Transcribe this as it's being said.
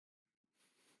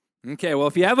Okay, well,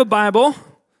 if you have a Bible,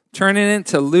 turn in it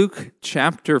to Luke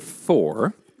chapter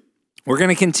 4. We're going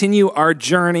to continue our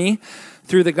journey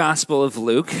through the Gospel of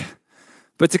Luke.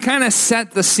 But to kind of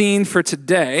set the scene for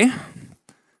today,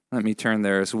 let me turn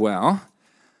there as well.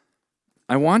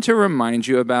 I want to remind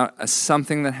you about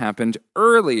something that happened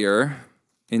earlier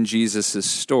in Jesus'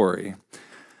 story.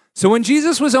 So when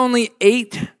Jesus was only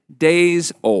 8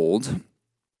 days old,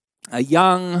 a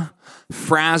young,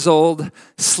 frazzled,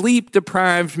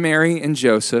 sleep-deprived Mary and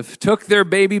Joseph took their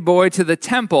baby boy to the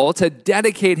temple to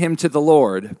dedicate him to the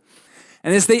Lord.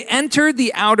 And as they entered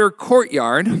the outer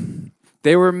courtyard,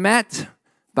 they were met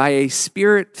by a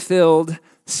spirit-filled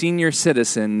senior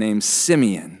citizen named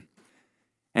Simeon.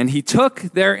 And he took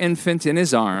their infant in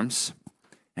his arms,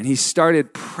 and he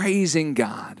started praising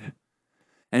God.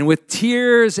 And with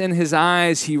tears in his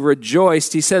eyes, he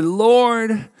rejoiced. He said,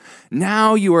 "Lord,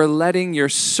 now you are letting your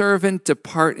servant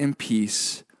depart in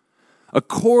peace,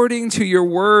 according to your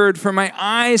word, for my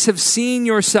eyes have seen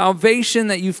your salvation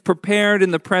that you've prepared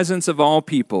in the presence of all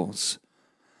peoples,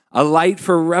 a light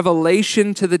for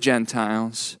revelation to the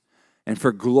Gentiles and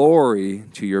for glory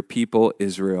to your people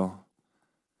Israel."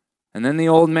 And then the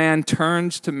old man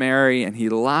turned to Mary and he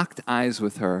locked eyes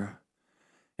with her.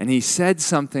 And he said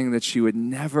something that she would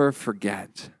never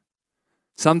forget,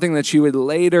 something that she would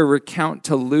later recount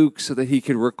to Luke so that he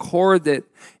could record it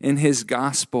in his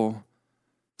gospel.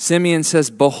 Simeon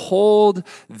says, "Behold,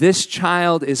 this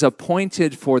child is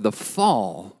appointed for the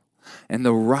fall and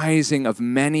the rising of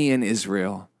many in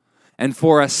Israel, and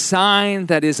for a sign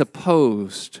that is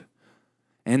opposed.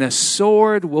 And a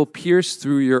sword will pierce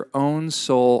through your own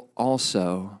soul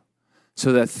also,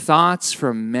 so that thoughts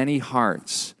from many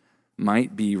hearts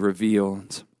might be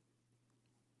revealed."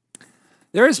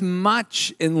 There is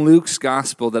much in Luke's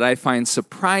gospel that I find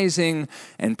surprising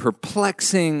and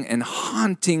perplexing and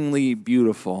hauntingly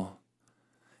beautiful.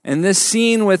 And this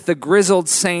scene with the grizzled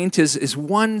saint is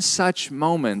one such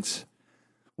moment.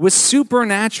 With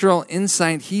supernatural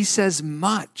insight, he says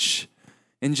much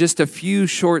in just a few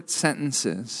short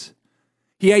sentences.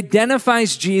 He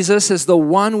identifies Jesus as the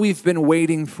one we've been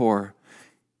waiting for.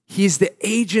 He's the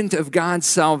agent of God's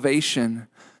salvation,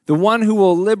 the one who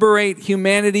will liberate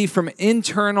humanity from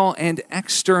internal and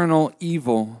external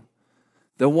evil,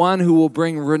 the one who will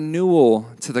bring renewal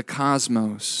to the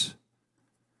cosmos.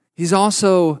 He's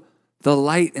also the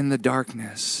light in the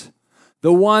darkness,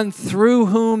 the one through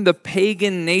whom the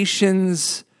pagan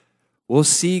nations will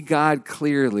see God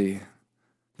clearly.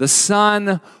 The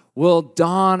sun will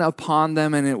dawn upon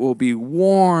them, and it will be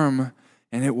warm,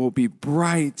 and it will be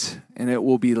bright, and it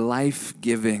will be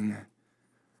life-giving.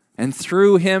 And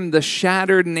through him, the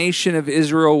shattered nation of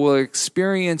Israel will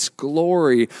experience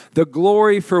glory, the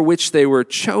glory for which they were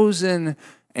chosen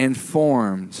and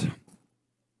formed.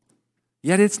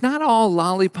 Yet it's not all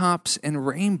lollipops and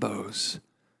rainbows.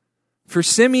 For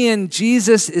Simeon,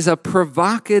 Jesus is a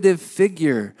provocative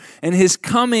figure, and his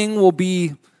coming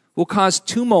will cause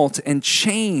tumult and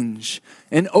change,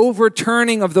 an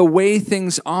overturning of the way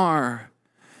things are.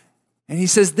 And he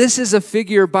says this is a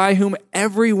figure by whom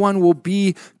everyone will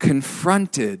be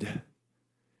confronted.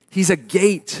 He's a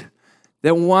gate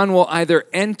that one will either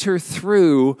enter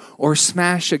through or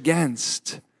smash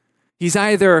against. He's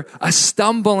either a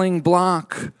stumbling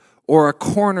block or a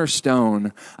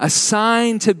cornerstone, a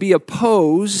sign to be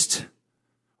opposed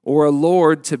or a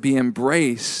Lord to be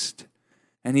embraced.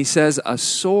 And he says, a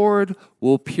sword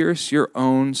will pierce your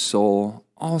own soul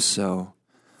also.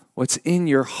 What's in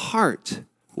your heart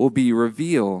will be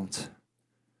revealed.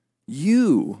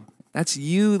 That's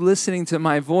you listening to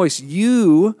my voice.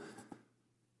 You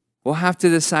will have to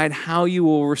decide how you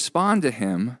will respond to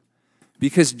him,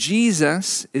 because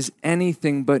Jesus is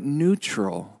anything but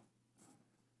neutral.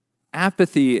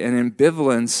 Apathy and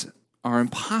ambivalence are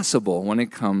impossible when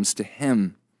it comes to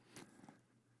him.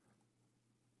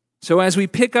 So as we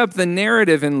pick up the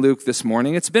narrative in Luke this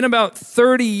morning, it's been about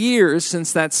 30 years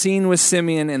since that scene with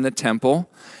Simeon in the temple.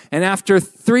 And after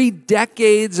 3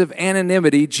 decades of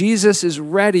anonymity, Jesus is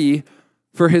ready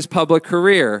for his public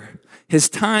career. His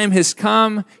time has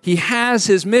come. He has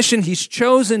his mission. He's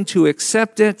chosen to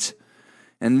accept it.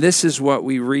 And this is what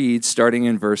we read starting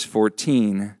in verse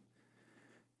 14.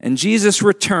 And Jesus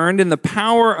returned in the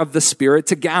power of the Spirit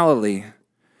to Galilee.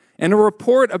 And a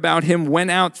report about him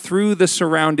went out through the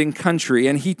surrounding country,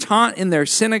 and he taught in their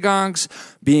synagogues,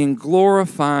 being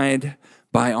glorified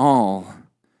by all.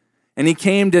 And he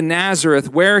came to Nazareth,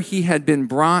 where he had been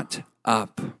brought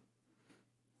up.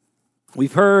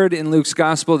 We've heard in Luke's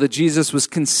gospel that Jesus was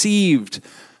conceived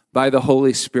by the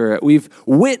Holy Spirit. We've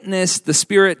witnessed the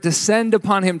Spirit descend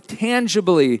upon him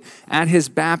tangibly at his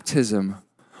baptism.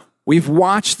 We've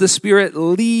watched the Spirit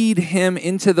lead him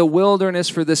into the wilderness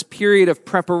for this period of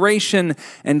preparation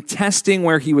and testing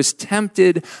where he was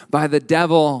tempted by the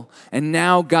devil. And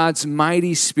now God's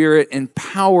mighty Spirit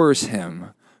empowers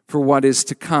him for what is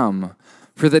to come,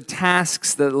 for the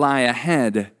tasks that lie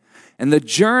ahead. And the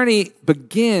journey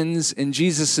begins in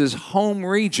Jesus' home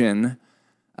region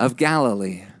of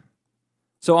Galilee.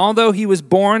 So although he was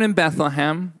born in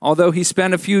Bethlehem, although he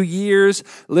spent a few years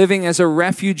living as a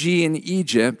refugee in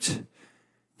Egypt,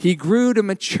 he grew to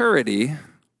maturity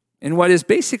in what is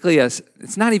basically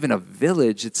it's not even a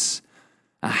village, it's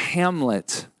a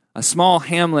hamlet, a small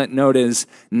hamlet known as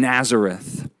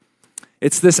Nazareth.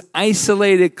 It's this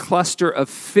isolated cluster of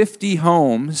 50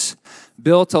 homes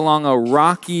built along a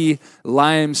rocky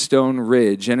limestone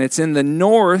ridge, and it's in the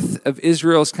north of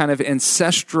Israel's kind of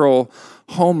ancestral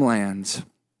homeland.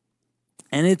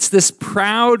 And it's this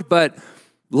proud but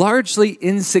largely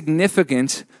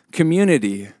insignificant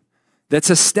community that's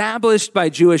established by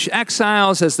Jewish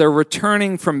exiles as they're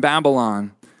returning from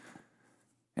Babylon.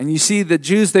 And you see the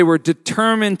Jews, they were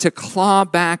determined to claw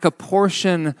back a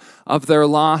portion of their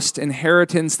lost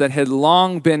inheritance that had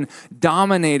long been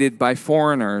dominated by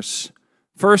foreigners.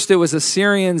 First it was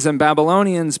Assyrians and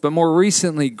Babylonians, but more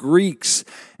recently Greeks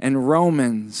and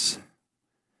Romans.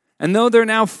 And though they're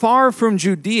now far from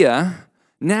Judea,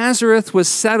 Nazareth was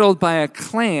settled by a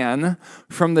clan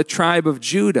from the tribe of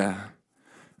Judah,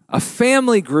 a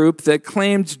family group that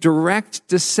claimed direct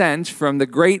descent from the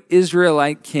great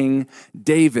Israelite king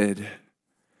David.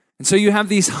 And so you have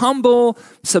these humble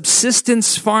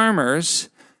subsistence farmers,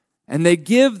 and they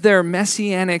give their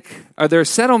their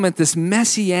settlement this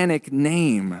messianic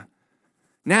name.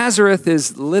 Nazareth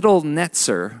is Little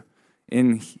Netzer.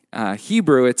 In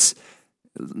Hebrew,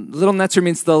 Little Netzer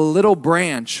means the little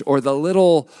branch or the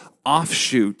little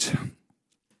offshoot.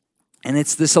 And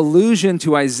it's this allusion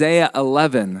to Isaiah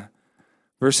 11,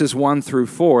 verses 1 through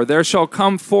 4. There shall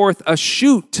come forth a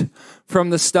shoot from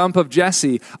the stump of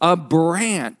Jesse, a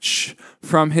branch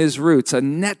from his roots, a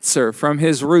netzer from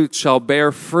his roots shall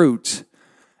bear fruit.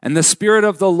 And the Spirit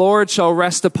of the Lord shall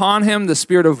rest upon him, the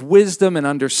Spirit of wisdom and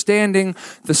understanding,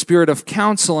 the Spirit of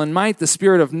counsel and might, the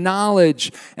Spirit of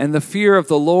knowledge and the fear of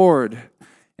the Lord.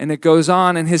 And it goes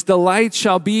on, and his delight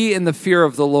shall be in the fear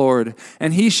of the Lord.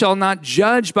 And he shall not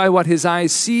judge by what his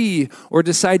eyes see, or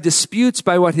decide disputes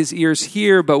by what his ears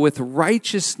hear, but with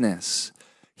righteousness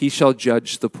he shall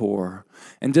judge the poor,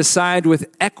 and decide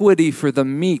with equity for the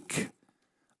meek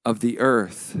of the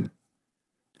earth.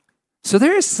 So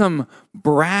there is some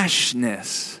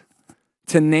brashness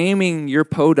to naming your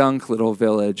podunk little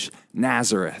village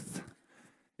Nazareth.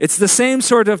 It's the same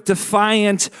sort of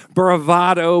defiant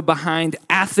bravado behind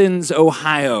Athens,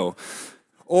 Ohio,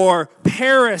 or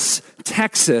Paris,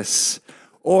 Texas,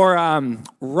 or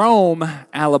Rome,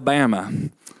 Alabama.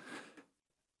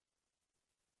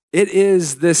 It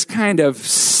is this kind of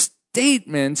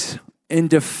statement in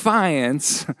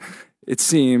defiance, it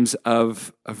seems,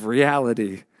 of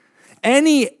reality.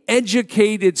 Any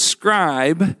educated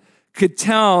scribe could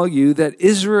tell you that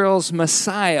Israel's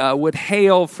Messiah would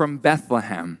hail from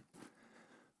Bethlehem.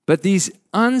 But these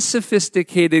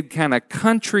unsophisticated kind of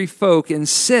country folk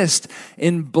insist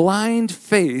in blind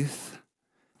faith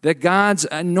that God's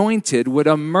anointed would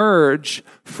emerge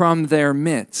from their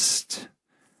midst.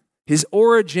 His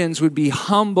origins would be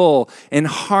humble and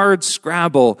hard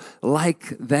scrabble like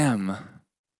them.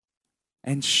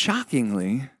 And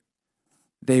shockingly,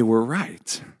 they were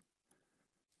right.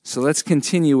 So let's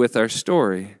continue with our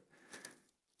story.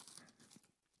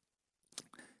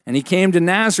 And he came to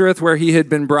Nazareth where he had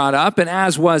been brought up, and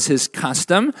as was his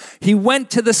custom, he went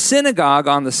to the synagogue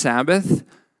on the Sabbath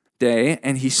day,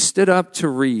 and he stood up to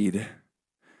read.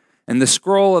 And the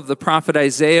scroll of the prophet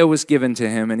Isaiah was given to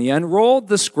him, and he unrolled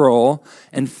the scroll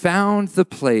and found the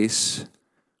place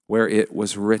where it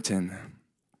was written.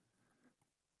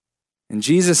 In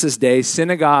Jesus' day,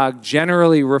 synagogue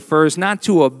generally refers not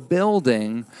to a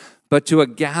building, but to a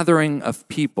gathering of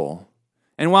people.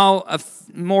 And while a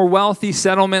more wealthy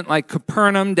settlement like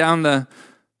Capernaum down the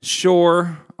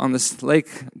shore on the Lake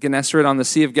Gennesaret on the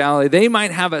Sea of Galilee, they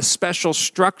might have a special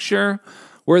structure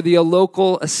where the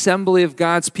local assembly of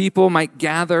God's people might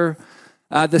gather.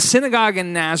 The synagogue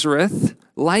in Nazareth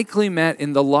likely met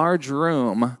in the large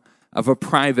room of a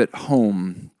private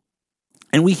home.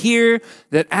 And we hear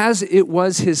that as it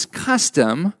was his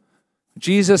custom,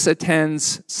 Jesus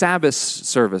attends Sabbath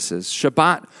services,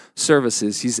 Shabbat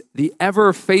services. He's the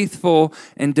ever faithful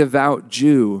and devout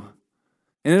Jew.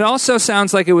 And it also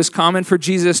sounds like it was common for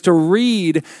Jesus to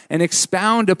read and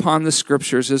expound upon the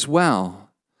scriptures as well.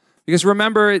 Because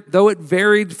remember, though it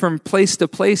varied from place to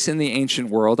place in the ancient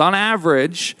world, on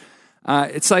average,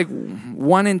 It's like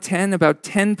 1 in 10, about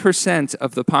 10%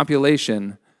 of the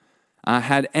population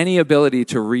had any ability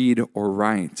to read or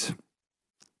write.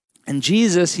 And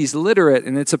Jesus, he's literate,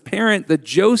 and it's apparent that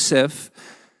Joseph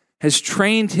has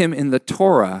trained him in the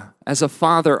Torah as a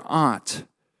father ought.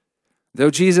 Though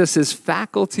Jesus'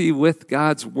 faculty with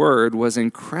God's word was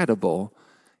incredible,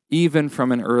 even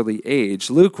from an early age.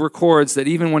 Luke records that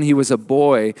even when he was a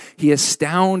boy, he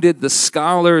astounded the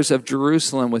scholars of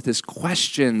Jerusalem with his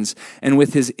questions and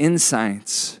with his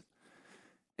insights.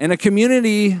 And a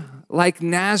community like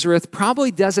Nazareth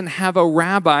probably doesn't have a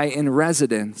rabbi in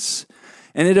residence.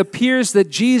 And it appears that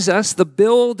Jesus, the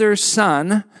builder's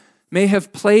son, may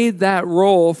have played that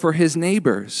role for his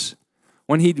neighbors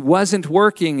when he wasn't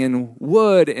working in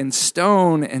wood and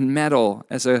stone and metal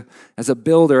as a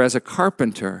builder, as a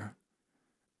carpenter.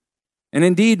 And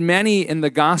indeed, many in the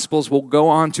Gospels will go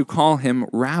on to call him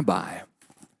rabbi.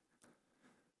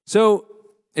 So,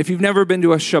 if you've never been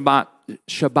to a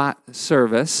Shabbat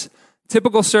service,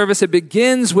 typical service, it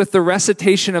begins with the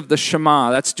recitation of the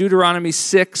Shema. That's Deuteronomy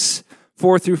 6,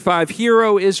 4 through 5. Hear,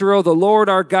 O Israel, the Lord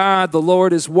our God, the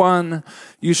Lord is one.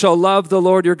 You shall love the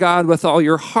Lord your God with all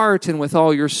your heart and with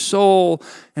all your soul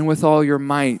and with all your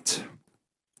might.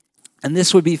 And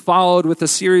this would be followed with a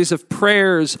series of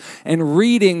prayers and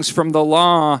readings from the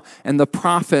law and the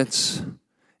prophets.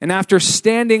 And after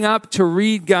standing up to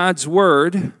read God's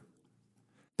word,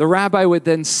 the rabbi would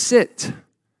then sit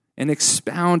and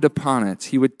expound upon it.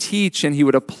 He would teach and he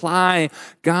would apply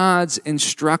God's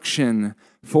instruction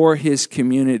for his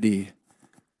community.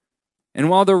 And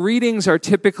while the readings are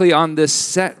typically on this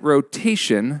set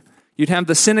rotation, you'd have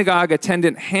the synagogue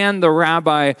attendant hand the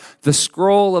rabbi the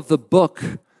scroll of the book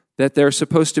that they're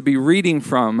supposed to be reading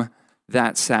from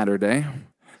that Saturday.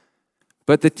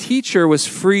 But the teacher was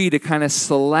free to kind of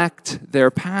select their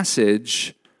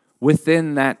passage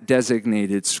within that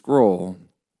designated scroll.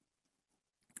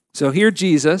 So here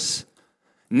Jesus,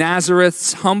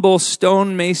 Nazareth's humble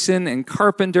stonemason and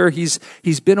carpenter, he's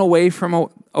been away from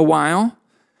a while.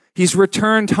 He's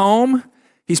returned home.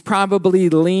 He's probably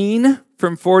lean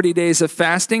from 40 days of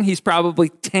fasting. He's probably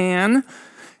tan.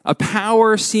 A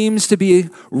power seems to be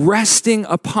resting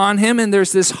upon him, and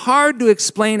there's this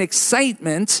hard-to-explain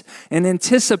excitement and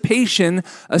anticipation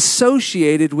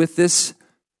associated with this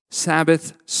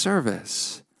Sabbath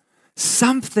service.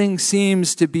 Something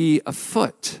seems to be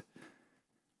afoot.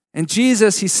 And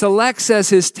Jesus, he selects as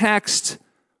his text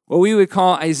what we would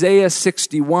call Isaiah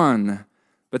 61,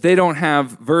 but they don't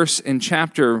have verse and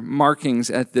chapter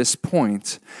markings at this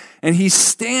point. And he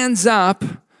stands up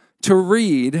to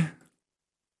read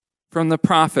from the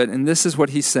prophet, and this is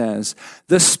what he says: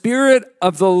 "The Spirit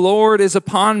of the Lord is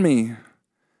upon me,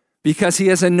 because he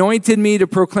has anointed me to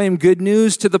proclaim good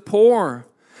news to the poor.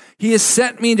 He has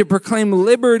sent me to proclaim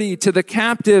liberty to the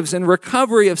captives and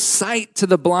recovery of sight to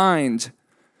the blind,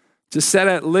 to set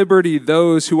at liberty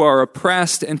those who are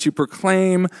oppressed, and to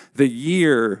proclaim the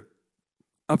year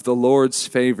of the Lord's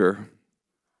favor."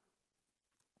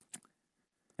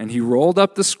 And he rolled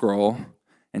up the scroll,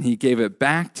 and he gave it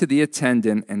back to the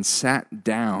attendant and sat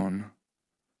down.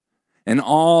 And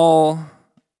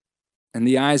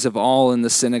the eyes of all in the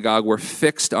synagogue were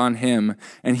fixed on him.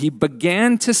 And he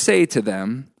began to say to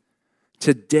them,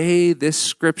 "Today this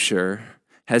scripture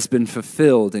has been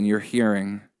fulfilled in your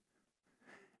hearing."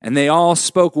 And they all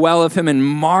spoke well of him and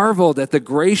marveled at the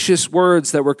gracious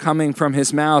words that were coming from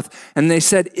his mouth. And they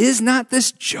said, "Is not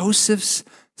this Joseph's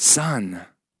son?"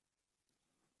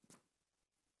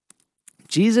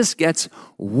 Jesus gets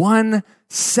one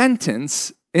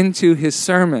sentence into his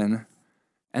sermon,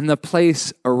 and the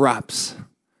place erupts.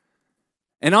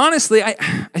 And honestly, I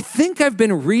think I've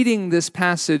been reading this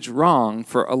passage wrong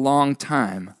for a long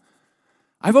time.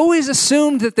 I've always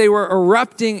assumed that they were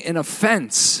erupting in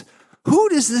offense. Who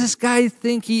does this guy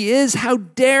think he is? How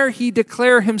dare he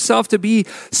declare himself to be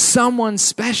someone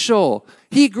special?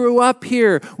 He grew up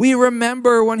here. We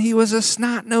remember when he was a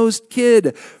snot-nosed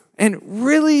kid. And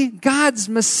really, God's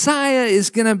Messiah is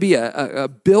going to be a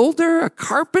builder, a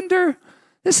carpenter?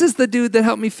 This is the dude that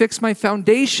helped me fix my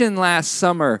foundation last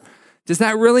summer. Does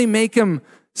that really make him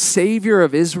Savior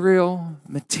of Israel,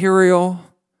 material?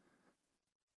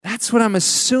 That's what I'm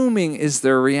assuming is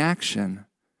their reaction.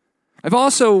 I've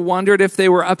also wondered if they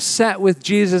were upset with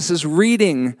Jesus'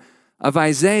 reading of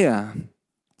Isaiah.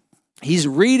 He's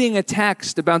reading a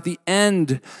text about the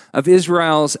end of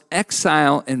Israel's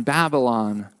exile in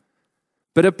Babylon.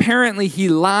 But apparently he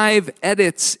live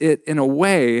edits it in a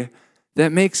way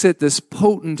that makes it this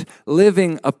potent,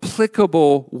 living,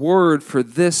 applicable word for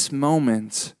this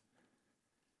moment.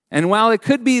 And while it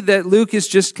could be that Luke is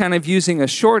just kind of using a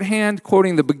shorthand,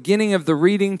 quoting the beginning of the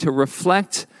reading to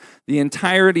reflect the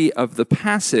entirety of the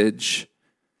passage,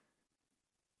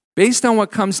 based on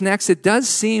what comes next, it does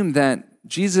seem that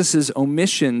Jesus'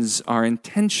 omissions are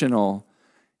intentional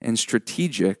and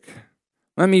strategic.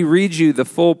 Let me read you the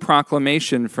full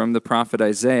proclamation from the prophet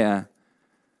Isaiah.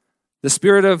 The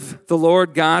Spirit of the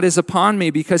Lord God is upon me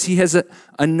because the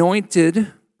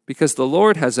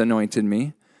Lord has anointed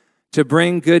me to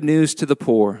bring good news to the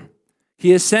poor. He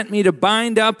has sent me to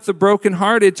bind up the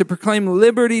brokenhearted, to proclaim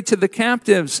liberty to the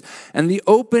captives, and the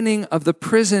opening of the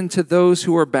prison to those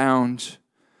who are bound,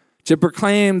 to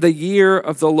proclaim the year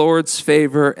of the Lord's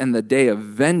favor and the day of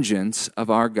vengeance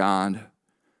of our God,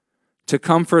 to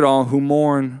comfort all who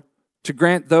mourn, to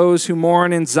grant those who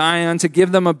mourn in Zion, to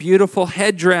give them a beautiful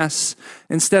headdress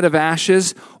instead of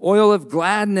ashes, oil of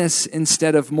gladness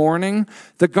instead of mourning,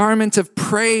 the garment of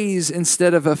praise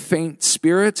instead of a faint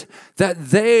spirit, that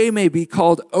they may be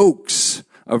called oaks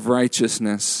of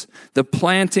righteousness, the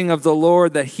planting of the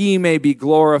Lord, that he may be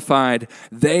glorified.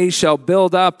 They shall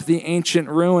build up the ancient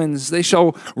ruins. They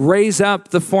shall raise up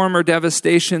the former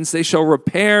devastations. They shall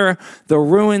repair the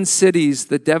ruined cities,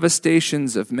 the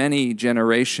devastations of many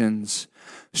generations.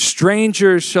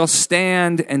 Strangers shall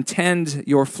stand and tend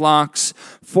your flocks.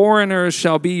 Foreigners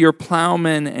shall be your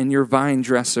plowmen and your vine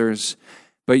dressers.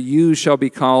 But you shall be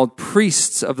called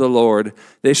priests of the Lord.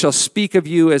 They shall speak of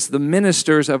you as the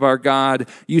ministers of our God.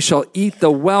 You shall eat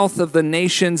the wealth of the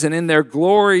nations, and in their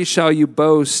glory shall you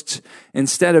boast.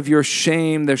 Instead of your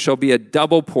shame, there shall be a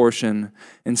double portion.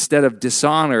 Instead of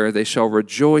dishonor, they shall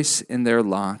rejoice in their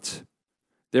lot.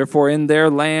 Therefore, in their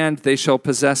land they shall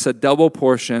possess a double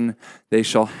portion. They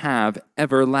shall have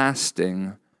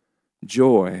everlasting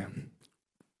joy.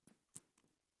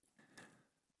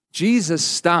 Jesus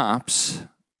stops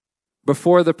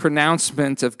before the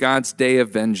pronouncement of God's day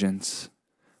of vengeance,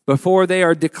 before they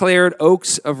are declared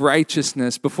oaks of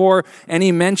righteousness, before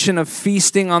any mention of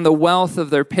feasting on the wealth of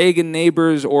their pagan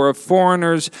neighbors or of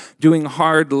foreigners doing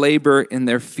hard labor in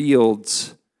their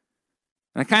fields.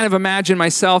 And I kind of imagine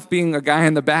myself being a guy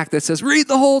in the back that says, read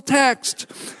the whole text.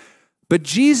 But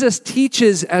Jesus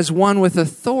teaches as one with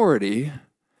authority,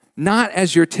 not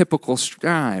as your typical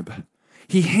scribe.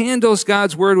 He handles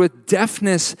God's word with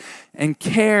deftness and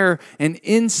care and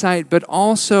insight, but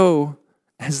also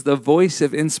as the voice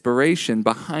of inspiration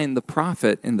behind the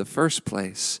prophet in the first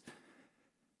place.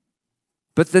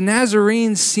 But the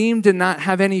Nazarenes seem to not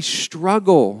have any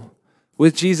struggle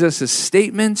with Jesus'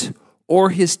 statement or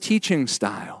his teaching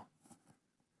style.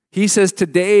 He says,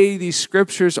 today these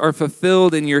scriptures are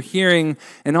fulfilled in your hearing,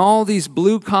 and all these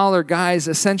blue-collar guys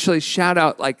essentially shout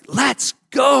out like, let's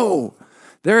go!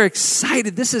 They're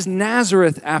excited. This is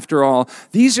Nazareth, after all.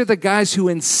 These are the guys who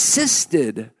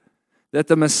insisted that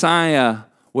the Messiah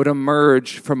would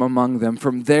emerge from among them,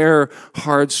 from their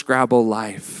hardscrabble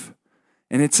life.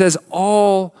 And it says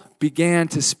all began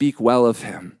to speak well of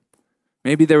him.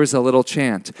 Maybe there was a little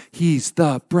chant, he's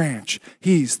the branch,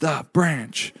 he's the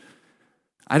branch.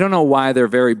 I don't know why they're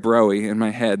very bro-y in my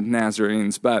head,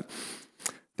 Nazarenes, but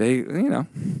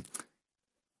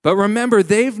But remember,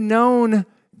 they've known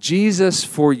Jesus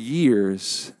for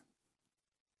years,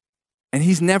 and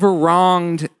he's never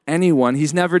wronged anyone.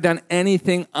 He's never done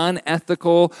anything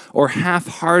unethical or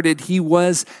half-hearted. He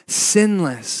was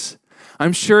sinless.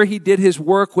 I'm sure he did his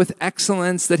work with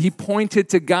excellence, that he pointed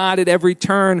to God at every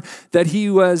turn, that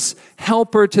he was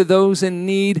helper to those in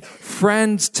need,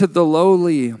 friend to the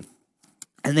lowly,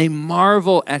 and they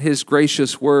marvel at his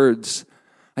gracious words.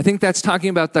 I think that's talking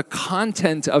about the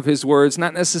content of his words,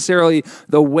 not necessarily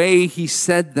the way he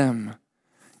said them.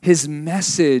 His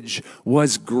message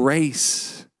was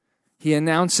grace. He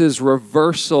announces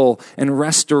reversal and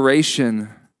restoration.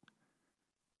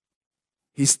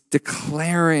 He's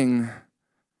declaring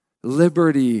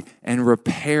liberty and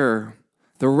repair,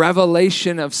 the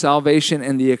revelation of salvation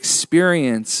and the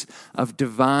experience of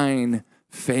divine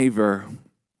favor.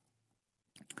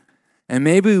 And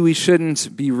maybe we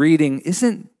shouldn't be reading,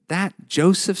 isn't that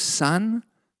Joseph's son?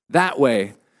 That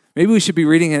way. Maybe we should be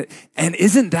reading it, and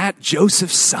isn't that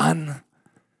Joseph's son?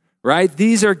 Right?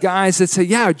 These are guys that say,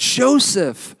 yeah,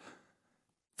 Joseph,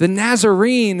 the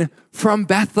Nazarene from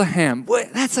Bethlehem.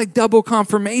 That's like double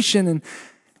confirmation, and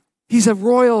he's a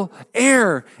royal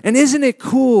heir. And isn't it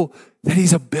cool that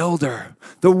he's a builder?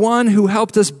 The one who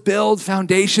helped us build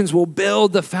foundations will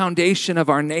build the foundation of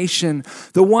our nation.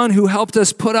 The one who helped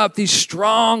us put up these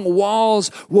strong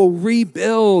walls will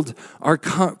rebuild our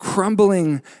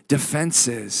crumbling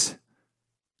defenses.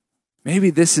 Maybe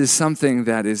this is something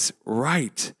that is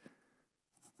right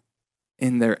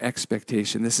in their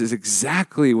expectation. This is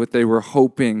exactly what they were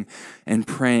hoping and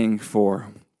praying for.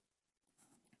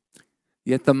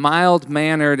 Yet the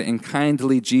mild-mannered and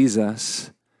kindly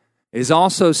Jesus is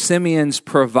also Simeon's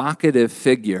provocative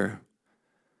figure,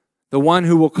 the one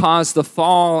who will cause the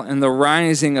fall and the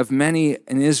rising of many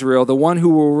in Israel, the one who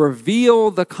will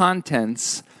reveal the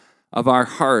contents of our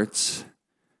hearts.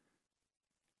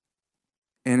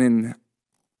 And in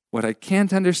what I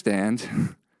can't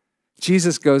understand,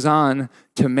 Jesus goes on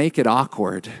to make it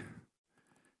awkward.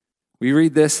 We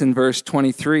read this in verse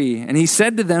 23. And he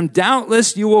said to them,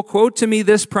 "Doubtless you will quote to me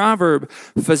this proverb,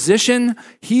 'Physician,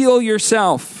 heal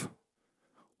yourself.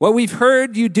 What we've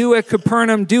heard you do at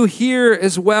Capernaum, do here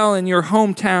as well in your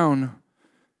hometown.'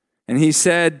 And he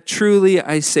said, 'Truly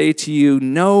I say to you,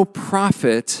 no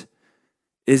prophet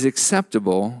is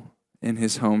acceptable in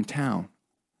his hometown.'"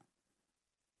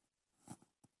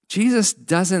 Jesus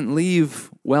doesn't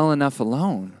leave well enough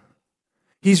alone.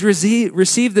 He's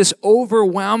received this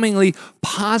overwhelmingly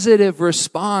positive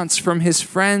response from his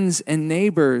friends and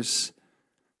neighbors.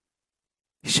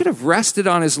 He should have rested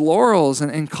on his laurels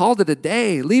and called it a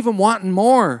day. Leave him wanting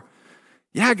more.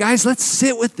 Yeah, guys, let's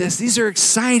sit with this. These are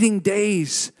exciting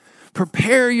days.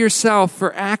 Prepare yourself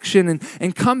for action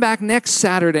and come back next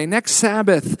Saturday, next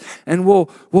Sabbath, and we'll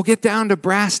get down to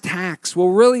brass tacks.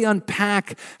 We'll really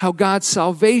unpack how God's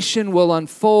salvation will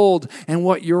unfold and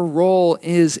what your role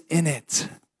is in it.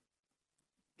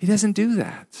 He doesn't do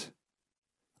that.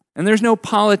 And there's no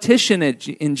politician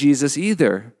in Jesus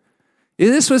either.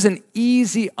 This was an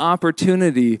easy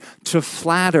opportunity to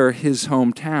flatter his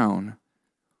hometown.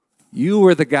 You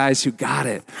were the guys who got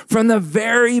it. From the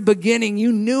very beginning,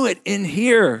 you knew it in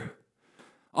here.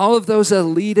 All of those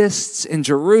elitists in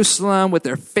Jerusalem with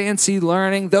their fancy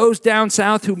learning, those down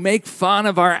south who make fun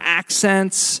of our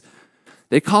accents,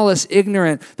 they call us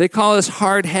ignorant, they call us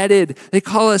hard-headed, they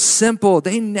call us simple.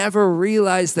 They never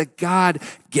realize that God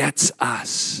gets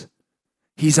us.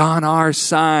 He's on our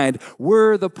side.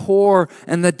 We're the poor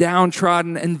and the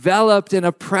downtrodden, enveloped and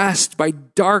oppressed by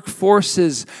dark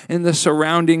forces in the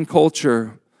surrounding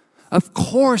culture. Of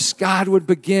course, God would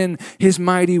begin his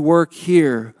mighty work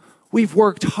here. We've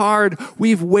worked hard,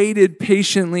 we've waited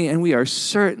patiently, and we are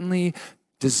certainly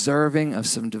deserving of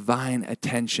some divine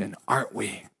attention, aren't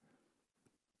we?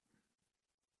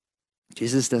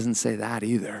 Jesus doesn't say that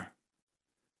either.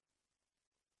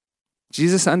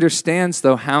 Jesus understands,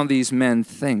 though, how these men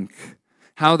think,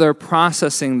 how they're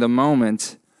processing the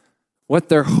moment, what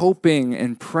they're hoping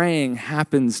and praying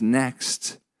happens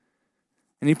next.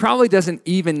 And he probably doesn't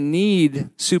even need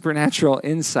supernatural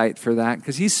insight for that,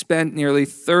 because he's spent nearly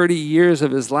 30 years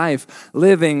of his life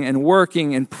living and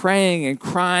working and praying and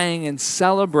crying and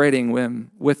celebrating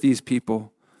with these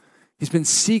people. He's been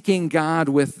seeking God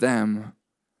with them.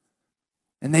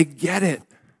 And they get it,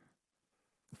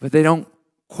 but they don't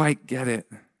quite get it.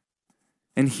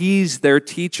 And he's their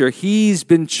teacher. He's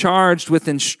been charged with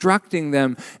instructing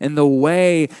them in the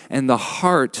way and the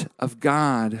heart of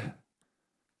God.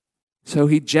 So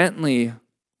he gently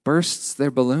bursts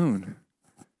their balloon.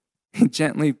 He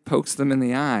gently pokes them in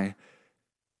the eye.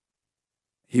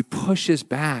 He pushes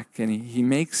back and he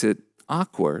makes it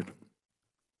awkward.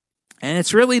 And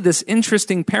it's really this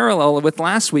interesting parallel with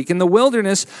last week. In the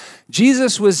wilderness,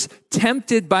 Jesus was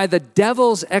tempted by the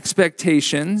devil's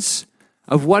expectations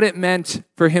of what it meant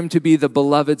for him to be the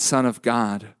beloved Son of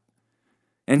God.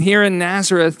 And here in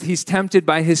Nazareth, he's tempted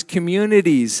by his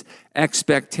community's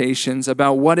expectations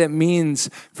about what it means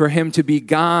for him to be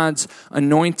God's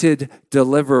anointed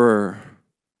deliverer.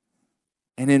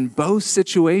 And in both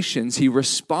situations, he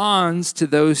responds to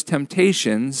those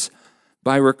temptations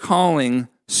by recalling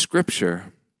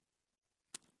Scripture.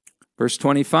 Verse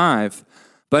 25,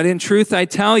 "But in truth I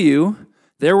tell you,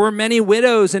 there were many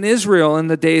widows in Israel in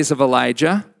the days of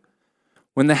Elijah,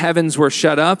 when the heavens were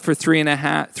shut up for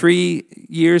 3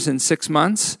 years and 6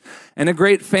 months, and a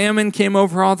great famine came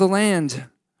over all the land.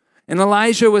 And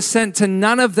Elijah was sent to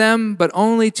none of them, but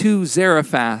only to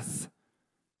Zarephath,"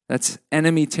 that's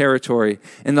enemy territory,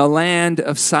 "in the land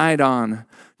of Sidon,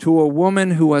 to a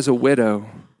woman who was a widow.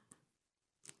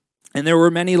 And there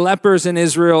were many lepers in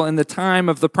Israel in the time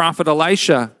of the prophet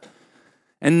Elisha,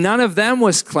 and none of them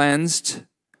was cleansed,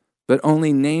 but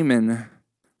only Naaman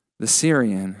the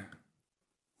Syrian."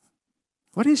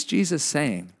 What is Jesus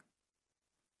saying?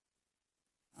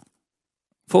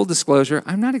 Full disclosure,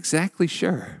 I'm not exactly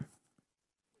sure.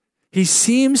 He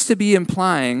seems to be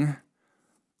implying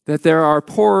that there are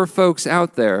poorer folks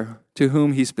out there to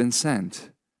whom he's been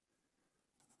sent.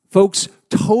 Folks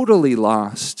totally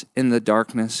lost in the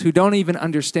darkness who don't even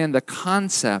understand the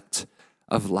concept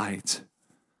of light.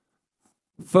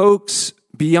 Folks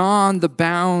beyond the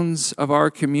bounds of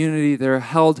our community that are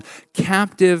held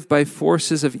captive by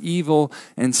forces of evil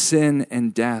and sin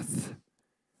and death.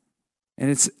 And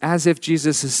it's as if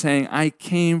Jesus is saying, I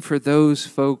came for those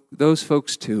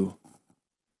folks too.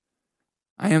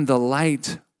 I am the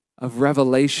light of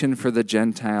revelation for the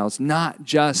Gentiles, not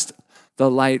just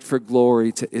the light for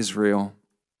glory to Israel.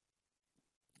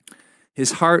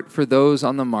 His heart for those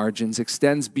on the margins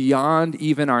extends beyond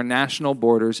even our national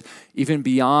borders, even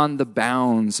beyond the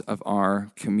bounds of our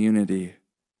community.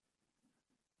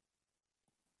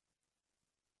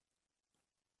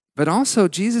 But also,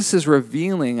 Jesus is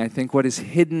revealing, I think, what is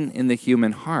hidden in the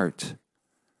human heart.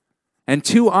 And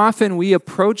too often we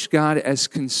approach God as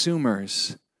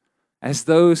consumers, as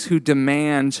those who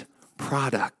demand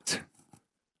product.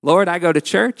 Lord, I go to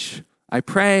church, I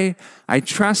pray, I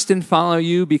trust and follow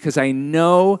you because I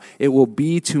know it will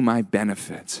be to my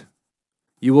benefit.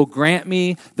 You will grant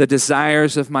me the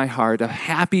desires of my heart, a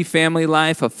happy family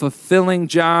life, a fulfilling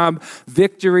job,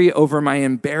 victory over my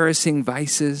embarrassing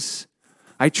vices.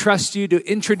 I trust you to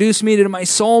introduce me to my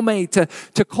soulmate,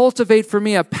 to cultivate for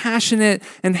me a passionate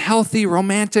and healthy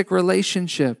romantic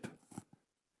relationship.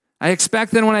 I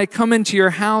expect that when I come into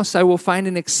your house, I will find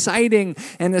an exciting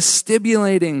and a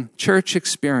stimulating church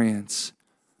experience,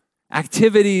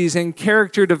 activities and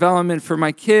character development for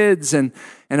my kids, and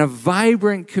a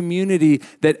vibrant community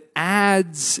that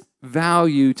adds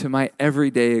value to my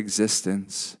everyday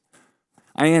existence.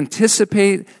 I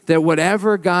anticipate that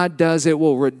whatever God does, it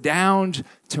will redound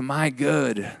to my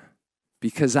good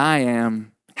because I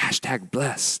am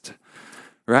 #blessed.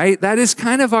 Right? That is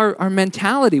kind of our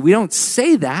mentality. We don't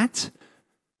say that,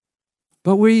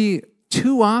 but we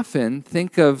too often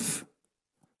think of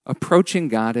approaching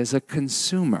God as a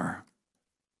consumer.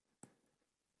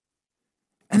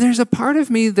 And there's a part of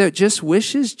me that just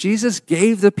wishes Jesus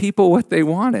gave the people what they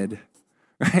wanted,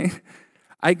 right?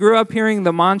 I grew up hearing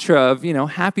the mantra of,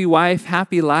 happy wife,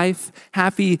 happy life,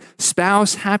 happy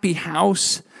spouse, happy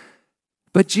house.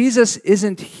 But Jesus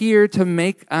isn't here to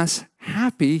make us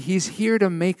happy. He's here to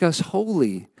make us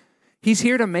holy. He's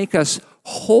here to make us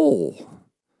whole,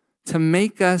 to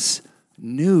make us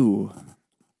new.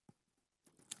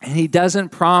 And he doesn't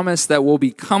promise that we'll be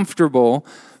comfortable,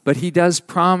 but he does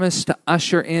promise to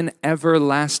usher in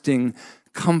everlasting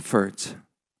comfort.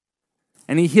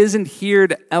 And he isn't here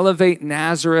to elevate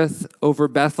Nazareth over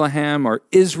Bethlehem or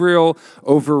Israel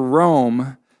over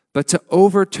Rome, but to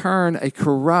overturn a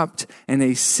corrupt and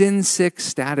a sin-sick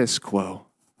status quo,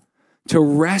 to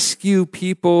rescue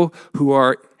people who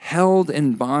are held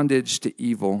in bondage to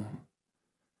evil,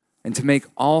 and to make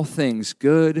all things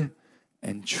good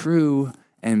and true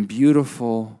and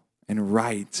beautiful and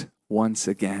right once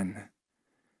again.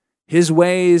 His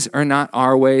ways are not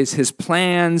our ways. His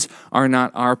plans are not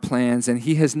our plans. And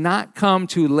he has not come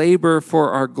to labor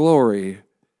for our glory,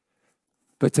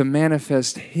 but to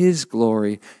manifest his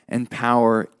glory and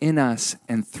power in us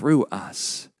and through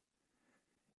us.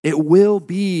 It will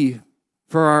be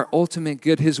for our ultimate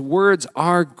good. His words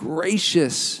are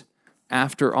gracious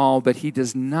after all, but he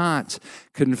does not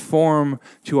conform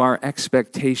to our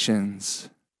expectations.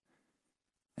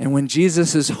 And when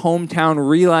Jesus' hometown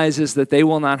realizes that they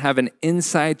will not have an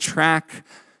inside track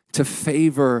to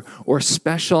favor or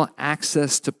special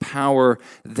access to power,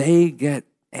 they get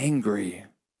angry.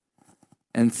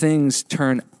 And things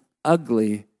turn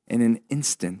ugly in an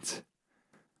instant.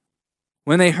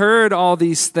 When they heard all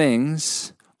these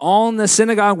things, all in the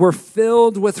synagogue were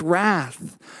filled with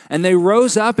wrath. And they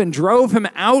rose up and drove him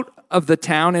out of the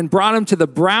town and brought him to the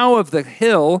brow of the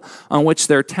hill on which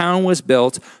their town was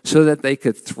built, so that they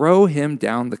could throw him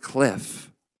down the cliff.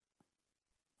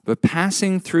 But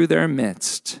passing through their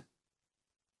midst,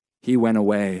 he went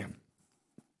away.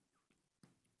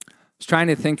 I was trying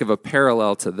to think of a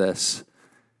parallel to this.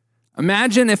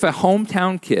 Imagine if a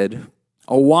hometown kid,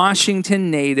 a Washington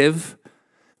native,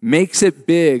 makes it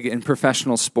big in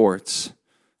professional sports.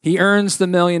 He earns the $1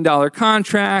 million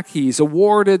contract. He's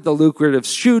awarded the lucrative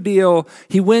shoe deal.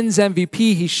 He wins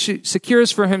MVP. He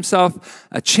secures for himself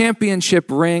a championship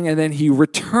ring, and then he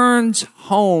returns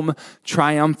home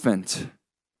triumphant.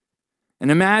 And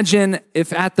imagine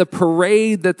if at the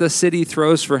parade that the city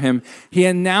throws for him, he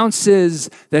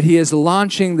announces that he is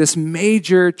launching this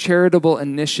major charitable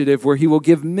initiative where he will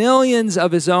give millions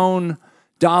of his own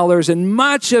dollars and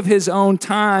much of his own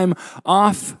time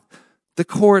off the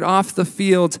court, off the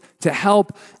field, to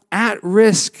help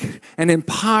at-risk and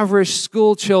impoverished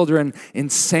school children in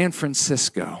San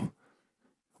Francisco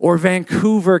or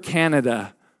Vancouver,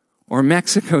 Canada, or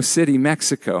Mexico City,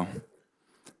 Mexico.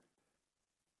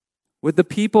 Would the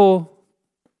people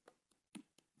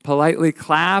politely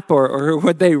clap or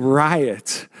would they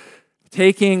riot,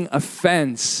 taking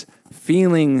offense,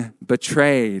 feeling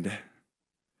betrayed?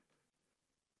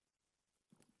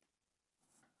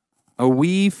 a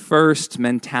we first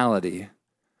mentality,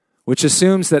 which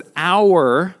assumes that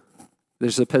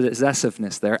there's a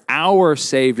possessiveness there, our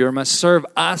Savior must serve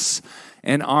us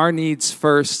and our needs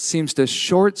first, seems to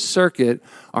short circuit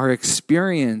our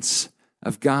experience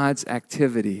of God's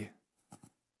activity.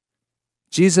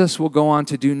 Jesus will go on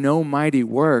to do no mighty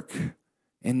work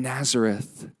in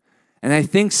Nazareth. And I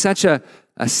think such a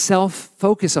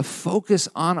self-focus, a focus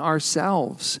on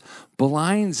ourselves,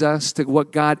 blinds us to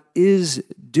what God is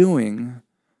doing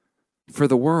for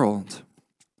the world.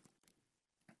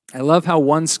 I love how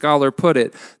one scholar put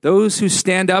it: those who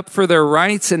stand up for their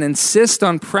rights and insist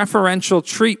on preferential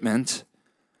treatment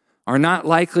are not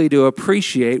likely to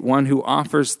appreciate one who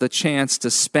offers the chance to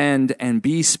spend and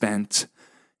be spent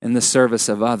in the service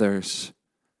of others,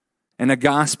 and a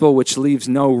gospel which leaves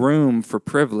no room for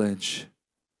privilege.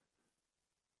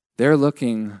 They're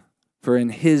looking for, in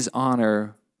his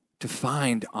honor, to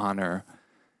find honor.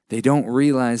 They don't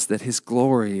realize that his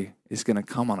glory is going to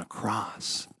come on a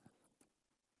cross.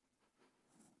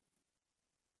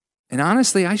 And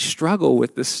honestly, I struggle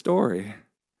with this story.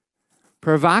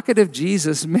 Provocative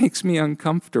Jesus makes me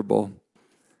uncomfortable.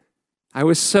 I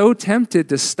was so tempted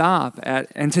to stop at,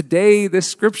 and today this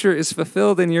scripture is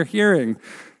fulfilled in your hearing,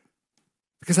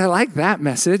 because I like that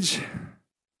message.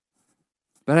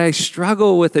 But I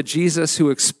struggle with a Jesus who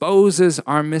exposes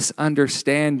our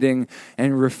misunderstanding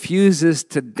and refuses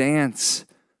to dance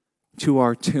to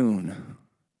our tune.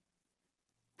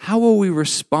 How will we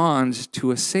respond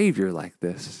to a Savior like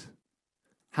this?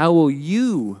 How will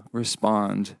you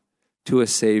respond to a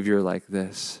Savior like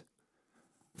this?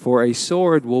 For a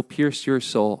sword will pierce your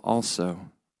soul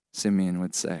also, Simeon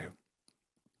would say.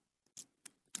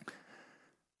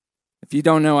 If you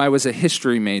don't know, I was a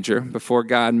history major before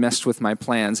God messed with my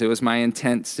plans. It was my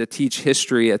intent to teach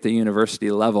history at the university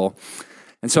level.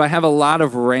 And so I have a lot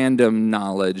of random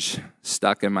knowledge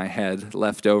stuck in my head,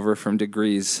 left over from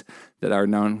degrees that are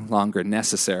no longer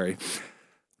necessary.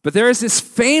 But there is this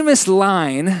famous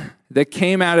line that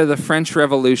came out of the French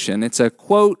Revolution. It's a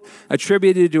quote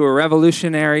attributed to a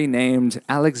revolutionary named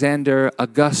Alexander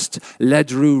Auguste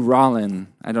Ledru-Rollin.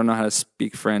 I don't know how to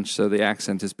speak French, so the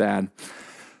accent is bad.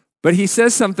 But he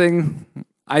says something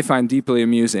I find deeply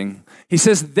amusing. He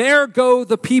says, "There go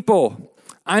the people.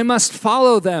 I must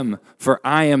follow them, for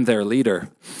I am their leader."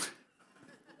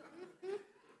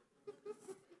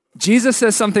 Jesus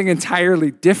says something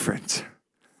entirely different.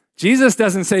 Jesus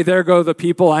doesn't say, "There go the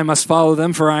people, I must follow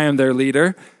them, for I am their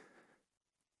leader."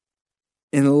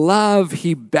 In love,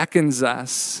 he beckons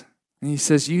us, and he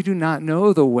says, "You do not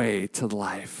know the way to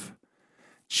life.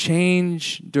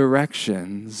 Change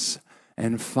directions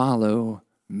and follow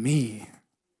me."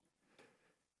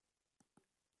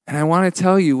 And I want to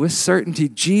tell you with certainty,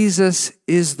 Jesus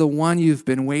is the one you've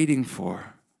been waiting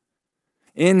for.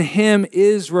 In him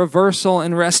is reversal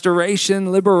and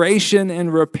restoration, liberation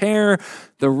and repair,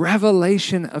 the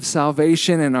revelation of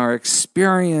salvation and our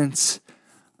experience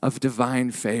of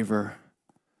divine favor.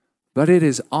 But it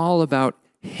is all about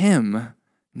him,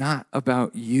 not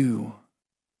about you.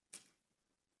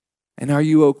 And are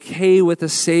you okay with a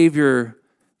Savior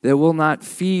that will not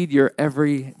feed your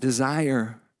every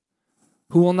desire,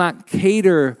 who will not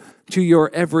cater to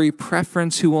your every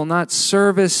preference, who will not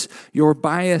service your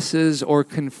biases or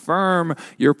confirm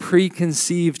your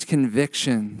preconceived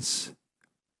convictions?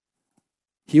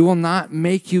 He will not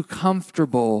make you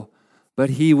comfortable,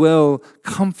 but he will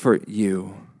comfort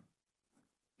you.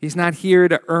 He's not here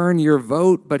to earn your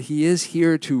vote, but he is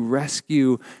here to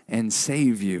rescue and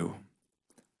save you.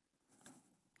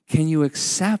 Can you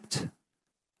accept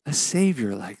a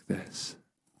Savior like this?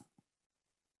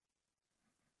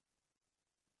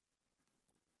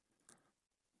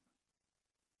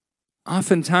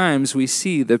 Oftentimes we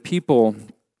see that people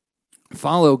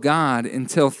follow God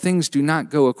until things do not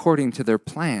go according to their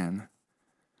plan.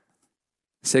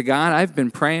 Say, "God, I've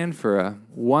been praying for a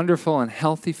wonderful and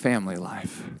healthy family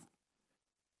life.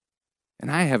 And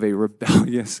I have a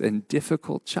rebellious and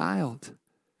difficult child.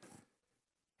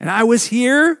 And I was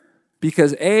here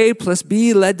because A plus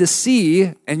B led to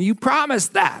C, and you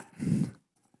promised that.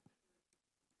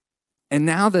 And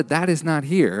now that that is not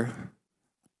here,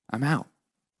 I'm out."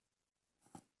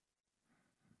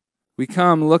 We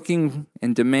come looking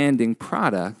and demanding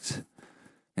product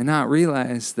and not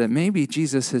realize that maybe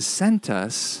Jesus has sent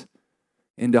us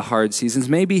into hard seasons.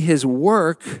 Maybe his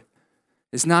work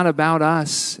is not about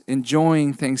us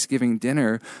enjoying Thanksgiving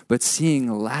dinner, but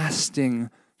seeing lasting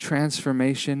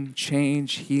transformation,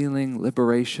 change, healing,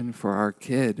 liberation for our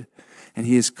kid. And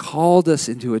he has called us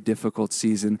into a difficult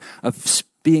season of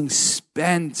being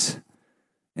spent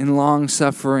in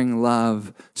long-suffering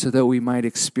love so that we might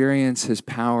experience his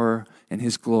power and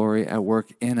his glory at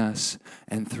work in us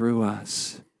and through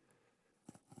us.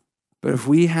 But if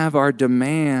we have our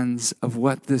demands of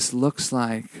what this looks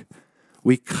like,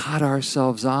 we cut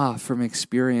ourselves off from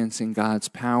experiencing God's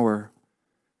power.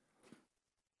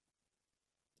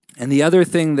 And the other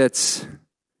thing that's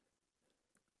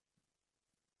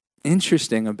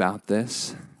interesting about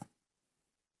this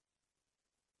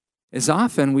is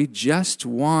often we just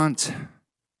want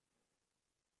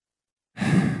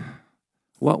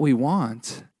what we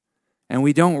want, and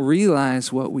we don't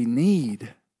realize what we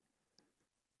need.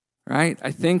 Right?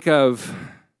 I think of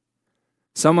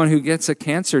someone who gets a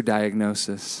cancer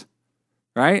diagnosis,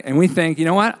 right? And we think, you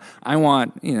know what? I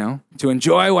want, to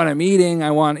enjoy what I'm eating.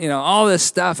 I want, all this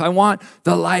stuff. I want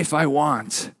the life I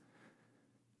want.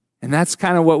 And that's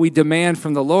kind of what we demand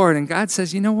from the Lord. And God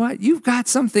says, you know what? You've got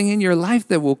something in your life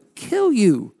that will kill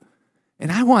you.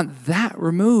 And I want that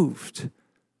removed.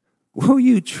 Will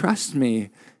you trust me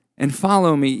and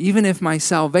follow me, even if my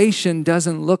salvation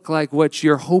doesn't look like what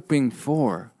you're hoping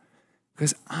for?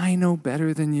 Because I know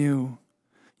better than you.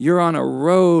 You're on a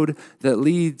road that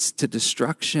leads to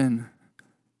destruction,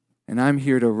 and I'm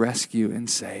here to rescue and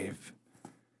save.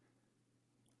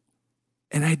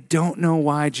 And I don't know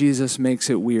why Jesus makes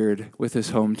it weird with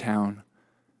his hometown,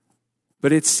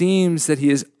 but it seems that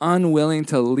he is unwilling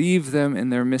to leave them in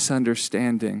their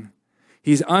misunderstanding.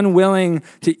 He's unwilling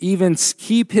to even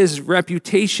keep his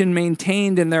reputation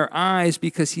maintained in their eyes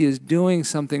because he is doing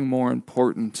something more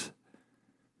important.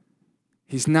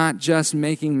 He's not just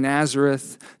making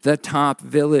Nazareth the top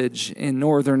village in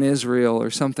northern Israel or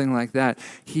something like that.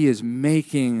 He is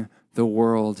making the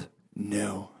world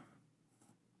new.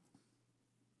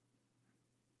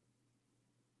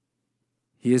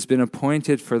 He has been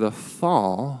appointed for the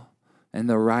fall and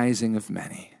the rising of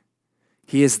many.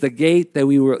 He is the gate that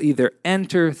we will either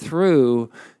enter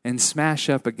through and smash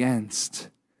up against.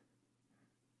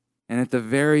 And at the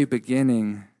very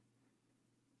beginning,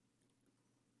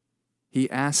 he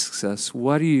asks us,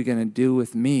 what are you going to do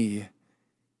with me,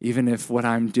 even if what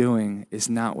I'm doing is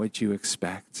not what you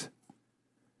expect?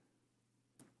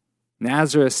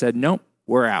 Nazareth said, nope,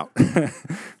 we're out.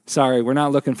 Sorry, we're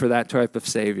not looking for that type of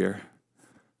Savior.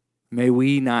 May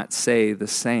we not say the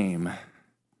same.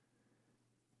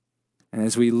 And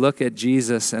as we look at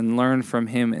Jesus and learn from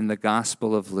him in the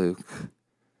Gospel of Luke,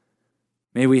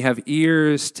 may we have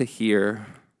ears to hear,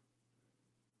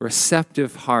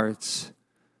 receptive hearts.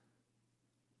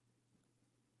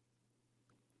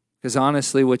 Because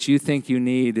honestly, what you think you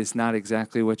need is not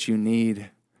exactly what you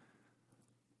need.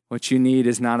 What you need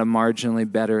is not a marginally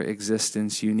better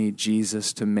existence. You need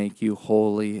Jesus to make you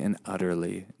wholly and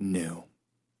utterly new.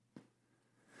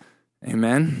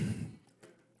 Amen?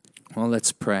 Well,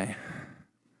 let's pray.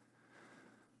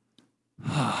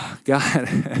 Oh,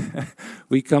 God,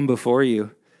 we come before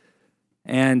you,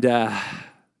 and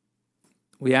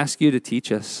we ask you to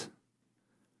teach us.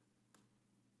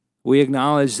 We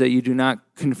acknowledge that you do not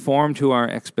conform to our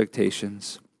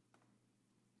expectations.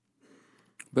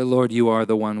 But Lord, you are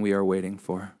the one we are waiting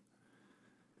for.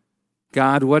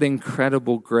 God, what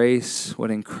incredible grace,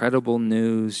 what incredible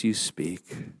news you speak.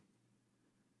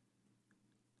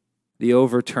 The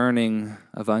overturning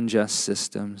of unjust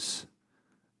systems,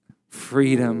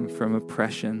 freedom from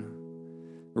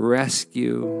oppression,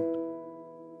 rescue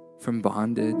from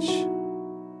bondage,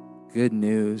 good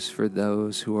news for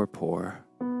those who are poor.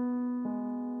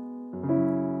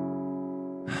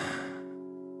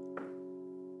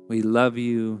 We love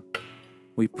you.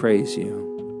 We praise you.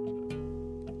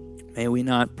 May we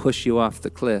not push you off the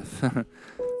cliff,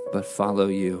 but follow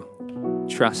you,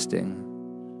 trusting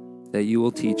that you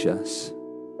will teach us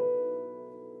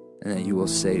and that you will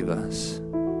save us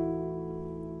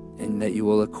and that you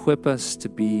will equip us to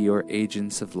be your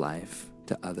agents of life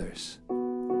to others.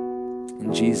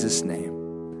 In Jesus'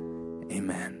 name,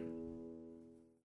 amen.